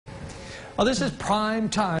Well, this is prime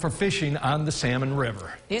time for fishing on the Salmon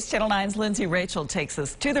River. News Channel 9's Lindsay Rachel takes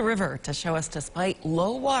us to the river to show us despite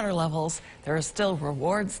low water levels, there are still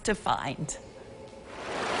rewards to find.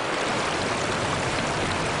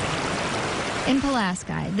 In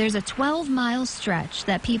Pulaski, there's a 12-mile stretch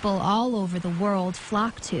that people all over the world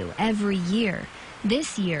flock to every year.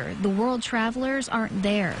 This year, the world travelers aren't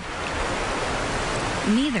there.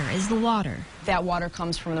 Neither is the water. That water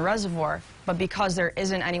comes from the reservoir, but because there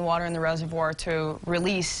isn't any water in the reservoir to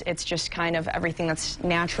release, it's just kind of everything that's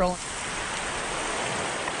natural.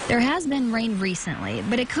 There has been rain recently,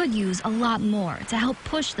 but it could use a lot more to help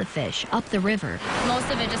push the fish up the river.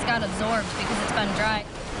 Most of it just got absorbed because it's been dry.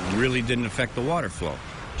 It really didn't affect the water flow.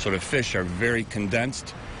 So the fish are very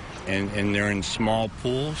condensed and they're in small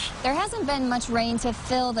pools. There hasn't been much rain to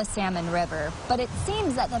fill the Salmon River, but it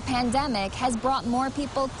seems that the pandemic has brought more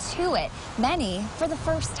people to it, many for the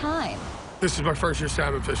first time. This is my first year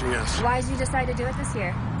salmon fishing, yes. Why did you decide to do it this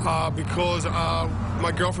year? Because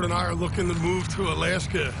my girlfriend and I are looking to move to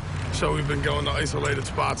Alaska, so we've been going to isolated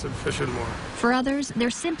spots and fishing more. For others, they're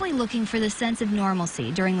simply looking for the sense of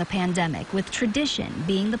normalcy during the pandemic, with tradition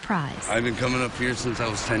being the prize. I've been coming up here since I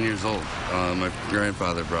was 10 years old. My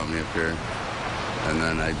grandfather brought me up here, and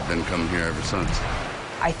then I've been coming here ever since.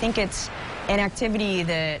 I think it's an activity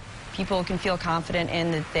that people can feel confident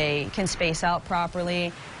in, that they can space out properly,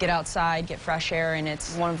 get outside, get fresh air, and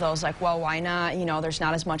it's one of those like, well, why not? You know, there's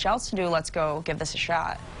not as much else to do. Let's go give this a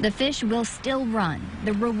shot. The fish will still run.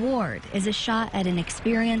 The reward is a shot at an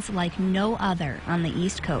experience like no other on the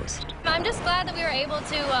East Coast. I'm just glad that we were able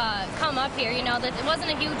to come up here. You know, that it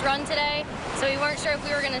wasn't a huge run today, so we weren't sure if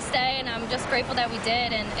we were going to stay, and I'm just grateful that we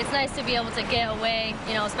did. And it's nice to be able to get away,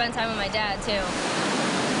 you know, spend time with my dad, too.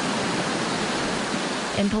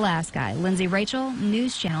 In Pulaski, Lindsay Rachel,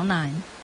 News Channel 9.